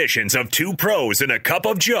live editions of 2 pros and a cup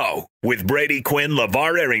of Joe with Brady Quinn,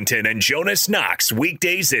 LeVar Arrington, and Jonas Knox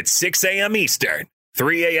weekdays at 6 a.m. Eastern,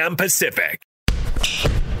 3 a.m. Pacific.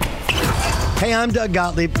 Hey, I'm Doug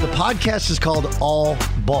Gottlieb. The podcast is called All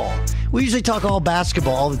Ball. We usually talk all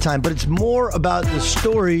basketball all the time, but it's more about the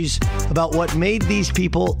stories about what made these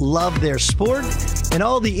people love their sport and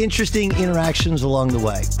all the interesting interactions along the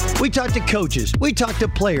way. We talk to coaches. We talk to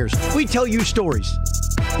players. We tell you stories.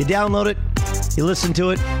 You download it. You listen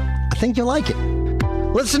to it. I think you'll like it.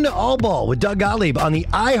 Listen to All Ball with Doug Gottlieb on the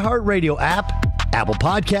iHeartRadio app, Apple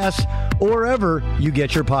Podcasts, or wherever you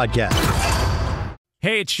get your podcasts.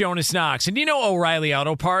 Hey, it's Jonas Knox, and you know O'Reilly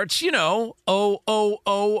Auto Parts. You know,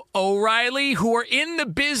 O'Reilly, who are in the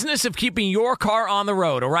business of keeping your car on the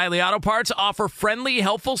road. O'Reilly Auto Parts offer friendly,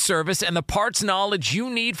 helpful service and the parts knowledge you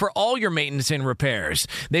need for all your maintenance and repairs.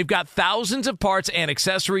 They've got thousands of parts and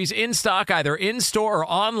accessories in stock, either in-store or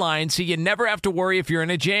online, so you never have to worry if you're in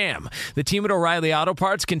a jam. The team at O'Reilly Auto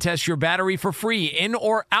Parts can test your battery for free in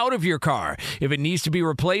or out of your car. If it needs to be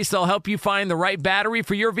replaced, they'll help you find the right battery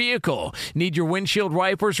for your vehicle. Need your windshield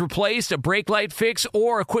wipers replaced, a brake light fix,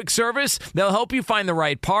 or a quick service? They'll help you find the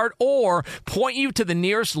right part or point you to the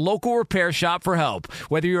nearest local repair shop for help.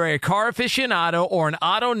 Whether you're a car aficionado or an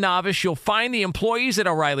auto novice, you'll find the employees at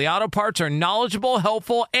O'Reilly Auto Parts are knowledgeable,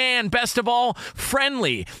 helpful, and best of all,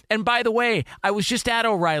 friendly. And by the way, I was just at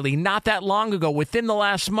O'Reilly not that long ago, within the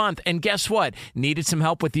last month, and guess what? Needed some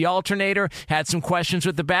help with the alternator, had some questions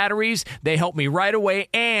with the batteries. They helped me right away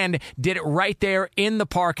and did it right there in the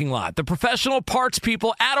parking lot. The professional parts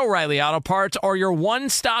people at O'Reilly Auto Parts are your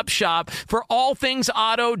one-stop shop for all things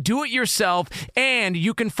auto, do-it-yourself, and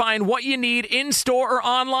you can find what you need in-store or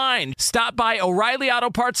online. Stop by O'Reilly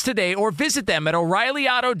Auto Parts today or visit them at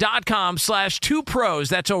O'ReillyAuto.com/2pros.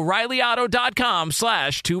 That's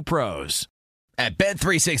O'ReillyAuto.com/2pros. At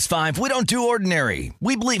Bet365, we don't do ordinary.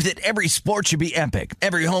 We believe that every sport should be epic.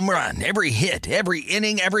 Every home run, every hit, every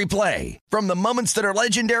inning, every play. From the moments that are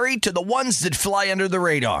legendary to the ones that fly under the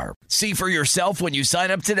radar. See for yourself when you sign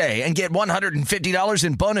up today and get $150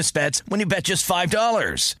 in bonus bets when you bet just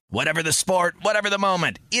 $5. Whatever the sport, whatever the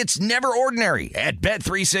moment, it's never ordinary at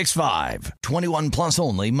Bet365. 21 plus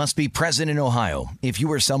only. Must be present in Ohio. If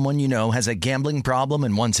you or someone you know has a gambling problem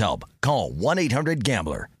and wants help, call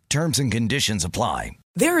 1-800-GAMBLER. Terms and conditions apply.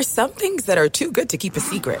 There are some things that are too good to keep a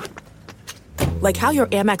secret. Like how your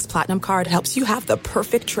Amex Platinum card helps you have the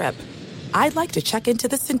perfect trip. I'd like to check into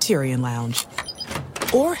the Centurion Lounge.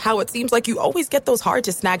 Or how it seems like you always get those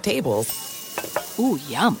hard-to-snag tables. Ooh,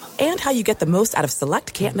 yum. And how you get the most out of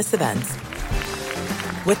select can't-miss events.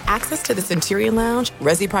 With access to the Centurion Lounge,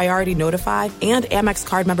 Resi Priority Notified, and Amex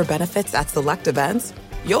card member benefits at select events,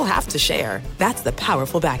 you'll have to share. That's the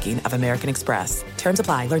powerful backing of American Express. Terms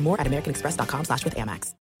apply. Learn more at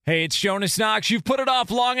americanexpress.com/withAmex. Hey, it's Jonas Knox. You've put it off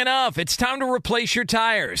long enough. It's time to replace your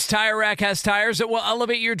tires. Tire Rack has tires that will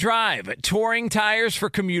elevate your drive. Touring tires for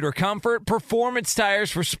commuter comfort, performance tires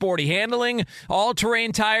for sporty handling,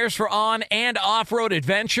 all-terrain tires for on- and off-road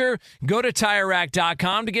adventure. Go to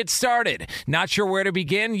TireRack.com to get started. Not sure where to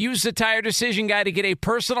begin? Use the Tire Decision Guide to get a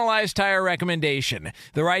personalized tire recommendation.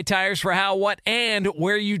 The right tires for how, what, and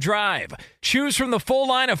where you drive. Choose from the full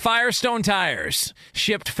line of Firestone tires.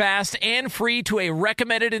 Shipped fast and free to a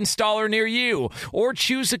recommended installer near you, or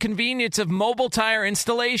choose the convenience of mobile tire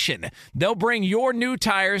installation. They'll bring your new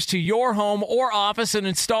tires to your home or office and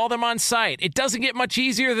install them on site. It doesn't get much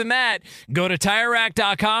easier than that. Go to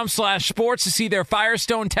TireRack.com/sports to see their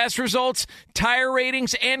Firestone test results, tire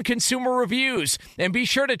ratings, and consumer reviews. And be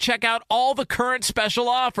sure to check out all the current special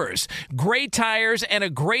offers. Great tires and a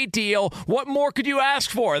great deal. What more could you ask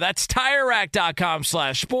for? That's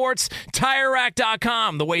TireRack.com/sports.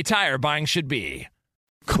 TireRack.com, the way tire buying should be.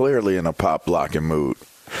 Clearly in a pop blocking mood.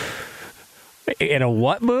 In a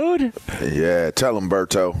what mood? Yeah, tell him,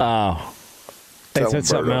 Berto. Oh. They said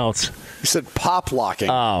something else. You said pop locking.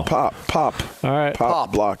 Oh. Pop. All right.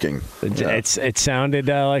 Pop blocking. It sounded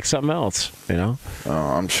like something else, you know? Oh,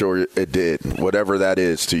 I'm sure it did. Whatever that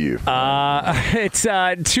is to you. It's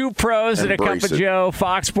two pros and a cup of Joe.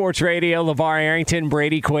 Fox Sports Radio, LeVar Arrington,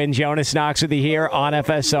 Brady Quinn, Jonas Knox with you here on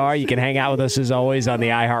FSR. You can hang out with us as always on the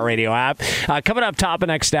iHeartRadio app. Coming up top of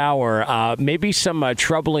next hour, maybe some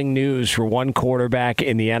troubling news for one quarterback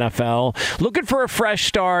in the NFL. Looking for a fresh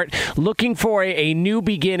start, looking for a new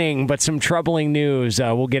beginning, but some troubling news.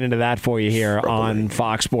 We'll get into that for you here on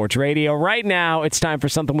Fox Sports Radio. Right now, it's time for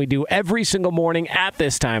something we do every single morning at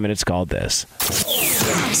this time, and it's called this.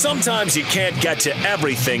 Sometimes you can't get to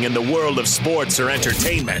everything in the world of sports or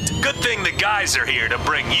entertainment. Good thing the guys are here to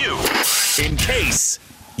bring you in case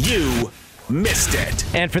you missed it.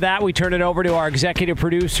 And for that, we turn it over to our executive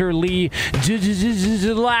producer, Lee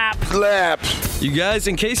Lapp. You guys,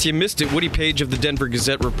 in case you missed it, Woody Page of the Denver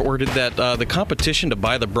Gazette reported that the competition to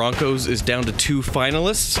buy the Broncos is down to 2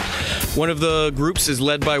 finalists. One of the groups is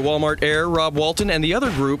led by Walmart heir Rob Walton, and the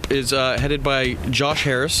other group is headed by Josh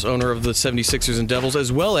Harris, owner of the 76ers and Devils,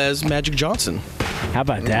 as well as Magic Johnson. How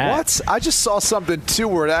about that? What? I just saw something, too,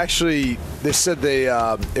 where they said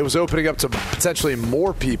it was opening up to potentially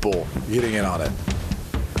more people getting in on it.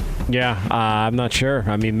 Yeah, I'm not sure.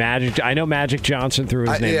 I mean, I know Magic Johnson threw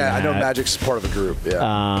his name. Yeah, I know Magic's part of the group.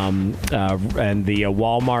 Yeah. And the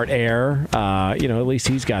Walmart heir, at least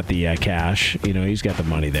he's got the cash. He's got the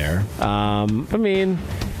money there. I mean,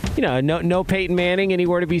 no Peyton Manning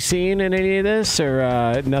anywhere to be seen in any of this,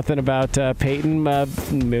 or nothing about Peyton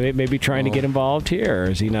maybe trying to get involved here, or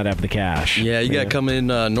does he not have the cash? Yeah, you got to come in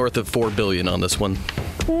north of $4 billion on this one.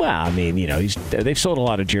 Well, I mean, they've sold a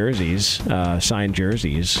lot of jerseys, signed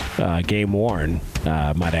jerseys, game worn,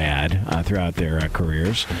 might I add, throughout their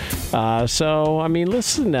careers. So, I mean,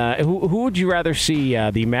 listen, who would you rather see,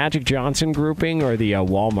 the Magic Johnson grouping or the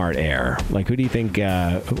Walmart heir? Like, who do you think?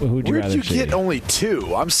 Who would you rather see? Where'd you get only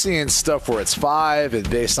 2? I'm seeing stuff where it's 5, and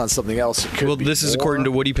based on something else, it could be this is more. according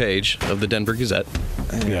to Woody Page of the Denver Gazette.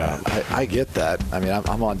 Yeah, I get that. I mean,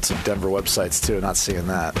 I'm on some Denver websites too, not seeing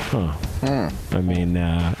that. Huh. I mean,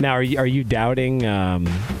 now are you doubting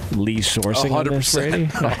Lee's sourcing on this, Brady?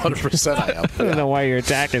 100% I am. I don't know why you're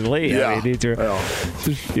attacking Lee. Yeah. I mean,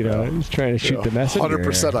 he's trying to shoot the messenger.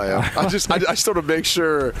 100% I am. I just want to make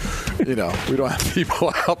sure, we don't have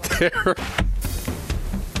people out there.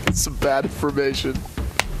 Some bad information.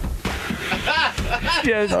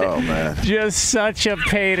 Just such a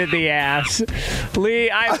pain in the ass. Lee,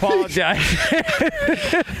 I apologize.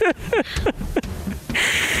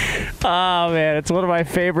 Oh, man, it's one of my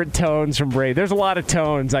favorite tones from Brady. There's a lot of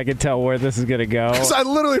tones I can tell where this is going to go. Because I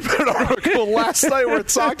literally put an article last night where it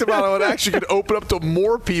talked about how it actually could open up to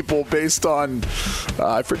more people based on,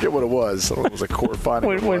 I forget what it was. I don't know if it was a court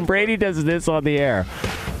finding. When Brady does this on the air.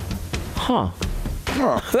 Huh.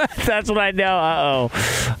 That's what I know.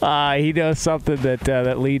 He knows something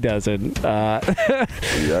that Lee doesn't.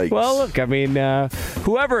 Well, look, I mean,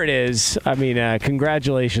 whoever it is, I mean,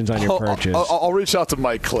 congratulations on your purchase. I'll reach out to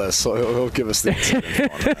Mike Kliss, so he'll give us the answer.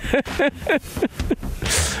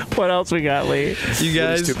 What else we got, Lee? You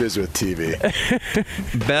guys He's too busy with TV.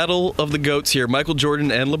 Battle of the GOATs here. Michael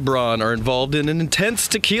Jordan and LeBron are involved in an intense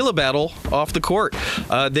tequila battle off the court.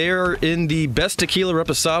 They're in the Best Tequila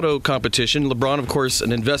Reposado competition. LeBron, of course,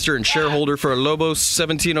 an investor and shareholder for Lobos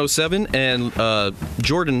 1707, and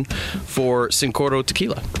Jordan for Cincoro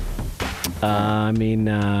Tequila.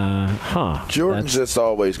 Jordan's just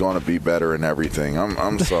always going to be better in everything.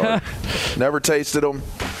 I'm sorry. Never tasted him.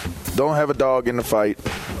 Don't have a dog in the fight.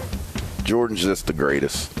 Jordan's just the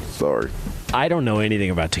greatest. Sorry. I don't know anything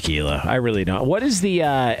about tequila. I really don't. What is the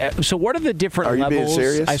so what are the different levels? Are you being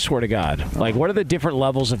serious? I swear to God. Like, what are the different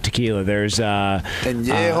levels of tequila? There's Añejo,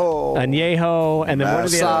 and then what are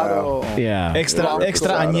the other? Yeah. Extra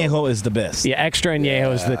Añejo is the best. Yeah, extra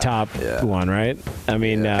Añejo is the top one, right? I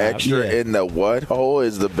mean, extra in the what hole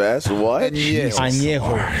is the best? What?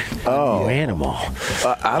 Añejo. Oh, animal.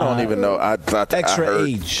 I don't even know. I thought extra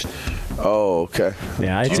aged. Oh, okay.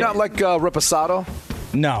 Yeah. Do you not like Reposado?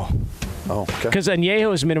 No. Oh, okay. Because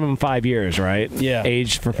Añejo is minimum 5 years, right? Yeah.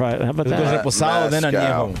 Aged for 5. How about that? Reposado, then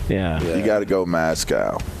Añejo. Yeah. You got to go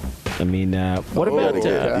Moscow. I mean, what about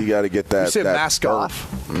you got to get that. You said mask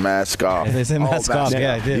off. Mask off. They say mask off.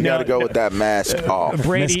 Yeah, I did. You got to go with that mask off.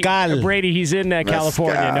 Brady, he's in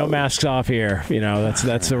California. No masks off here.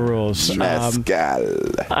 That's the rules.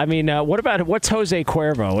 Mezcal. I mean, what's Jose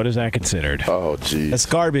Cuervo? What is that considered? Oh, geez. That's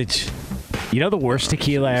garbage. You know the worst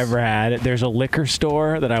tequila I ever had? There's a liquor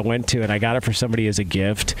store that I went to, and I got it for somebody as a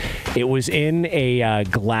gift. It was in a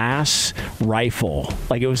glass rifle.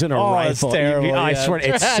 Like, it was in a rifle. It's terrible. I swear,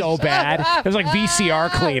 it's so bad. It was like VCR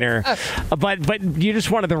cleaner. But you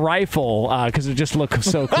just wanted the rifle because it just looked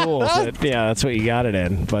so cool. So, yeah, that's what you got it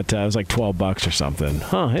in. But it was like $12 or something.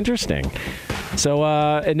 Huh, interesting. So,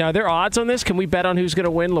 now, are there odds on this? Can we bet on who's going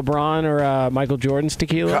to win, LeBron or Michael Jordan's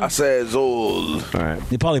tequila? Casa Azul. All right.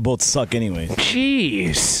 They probably both suck anyway.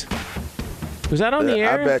 Jeez. Was that on the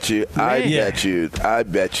air? I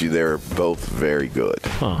bet you they're both very good.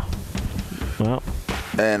 Huh. Well.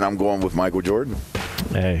 And I'm going with Michael Jordan.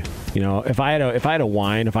 Hey, if I had a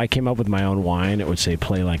wine, if I came up with my own wine, it would say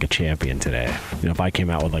 "Play like a champion" today. If I came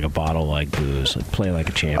out with like a bottle like booze, play like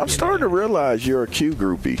a champion. I'm starting to realize you're a Q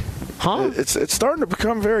groupie. Huh? It's starting to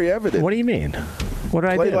become very evident. What do you mean? What did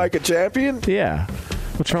I do? Play like a champion? Yeah.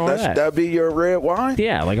 What's wrong with that? That'd be your red wine?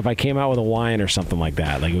 Yeah, like if I came out with a wine or something like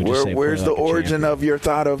that. Like it would just say, where's the origin of your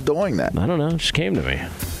thought of doing that? I don't know. It just came to me.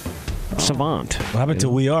 Savant. What happened to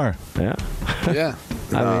We Are? Yeah. Yeah.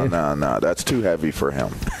 No. That's too heavy for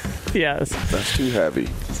him. Yes. That's too heavy.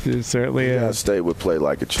 It certainly is. You gotta stay with Play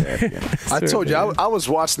Like a Champion. I told you, I was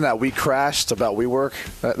watching that We Crashed about WeWork,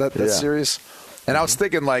 that series. And I was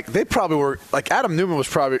thinking, like, they probably were, like, Adam Newman was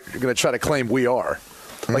probably going to try to claim We Are.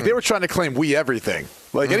 Like, they were trying to claim We Everything.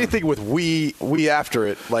 Like, anything with we after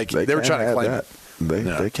it, like, they were trying to claim it.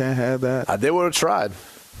 They can't have that. They would have tried.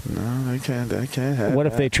 No, they can't. They can't have. What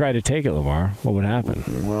if they try to take it, LeVar? What would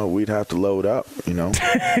happen? Well, we'd have to load up.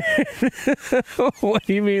 What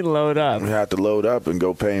do you mean load up? We have to load up and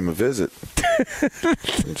go pay him a visit.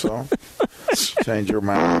 So, change your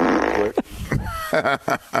mind real quick.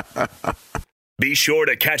 Be sure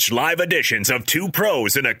to catch live editions of Two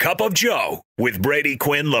Pros and a Cup of Joe with Brady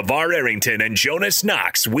Quinn, LeVar Arrington, and Jonas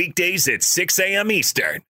Knox weekdays at 6 a.m.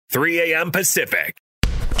 Eastern, 3 a.m. Pacific.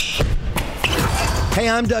 Hey,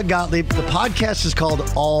 I'm Doug Gottlieb. The podcast is called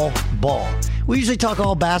All Ball. We usually talk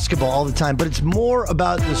all basketball all the time, but it's more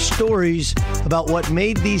about the stories about what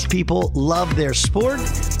made these people love their sport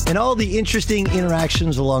and all the interesting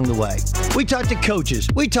interactions along the way. We talk to coaches.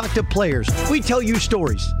 We talk to players. We tell you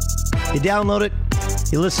stories. You download it.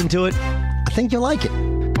 You listen to it. I think you'll like it.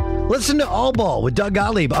 Listen to All Ball with Doug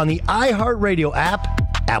Gottlieb on the iHeartRadio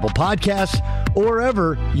app, Apple Podcasts, or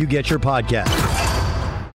wherever you get your podcasts.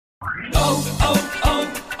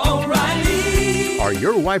 O'Reilly. Are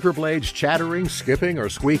your wiper blades chattering, skipping, or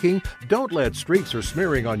squeaking? Don't let streaks or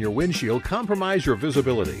smearing on your windshield compromise your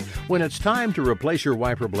visibility. When it's time to replace your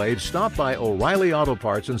wiper blades, stop by O'Reilly Auto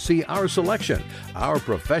Parts and see our selection. Our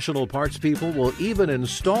professional parts people will even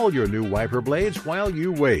install your new wiper blades while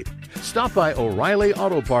you wait. Stop by O'Reilly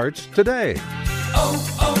Auto Parts today.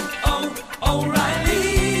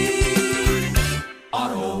 O'Reilly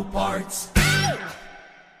Auto Parts.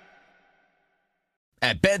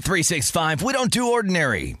 At Bet365, we don't do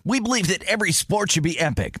ordinary. We believe that every sport should be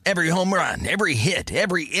epic. Every home run, every hit,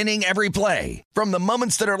 every inning, every play. From the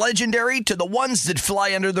moments that are legendary to the ones that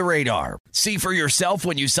fly under the radar. See for yourself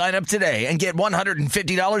when you sign up today and get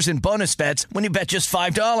 $150 in bonus bets when you bet just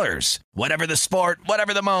 $5. Whatever the sport,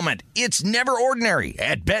 whatever the moment, it's never ordinary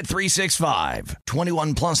at Bet365.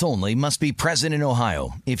 21 plus only. Must be present in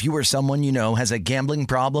Ohio. If you or someone you know has a gambling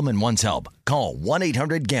problem and wants help, call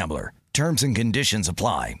 1-800-GAMBLER. Terms and conditions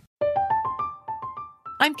apply.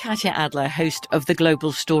 I'm Katya Adler, host of The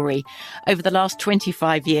Global Story. Over the last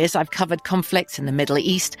 25 years, I've covered conflicts in the Middle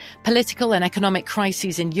East, political and economic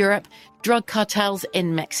crises in Europe, drug cartels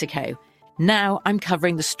in Mexico. Now I'm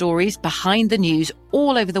covering the stories behind the news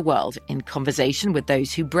all over the world in conversation with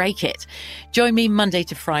those who break it. Join me Monday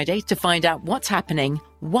to Friday to find out what's happening,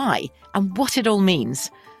 why, and what it all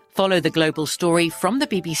means. Follow The Global Story from the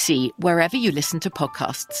BBC wherever you listen to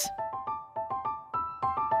podcasts.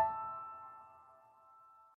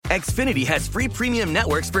 Xfinity has free premium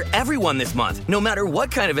networks for everyone this month, no matter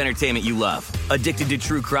what kind of entertainment you love. Addicted to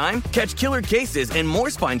true crime? Catch killer cases and more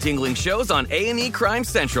spine-tingling shows on A&E Crime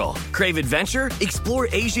Central. Crave adventure? Explore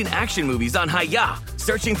Asian action movies on Hi-Ya.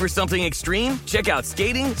 Searching for something extreme? Check out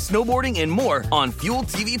skating, snowboarding, and more on Fuel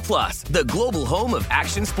TV Plus, the global home of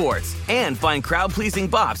action sports. And find crowd-pleasing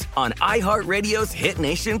bops on iHeartRadio's Hit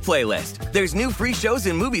Nation playlist. There's new free shows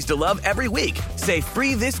and movies to love every week. Say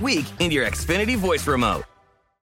free this week in your Xfinity voice remote.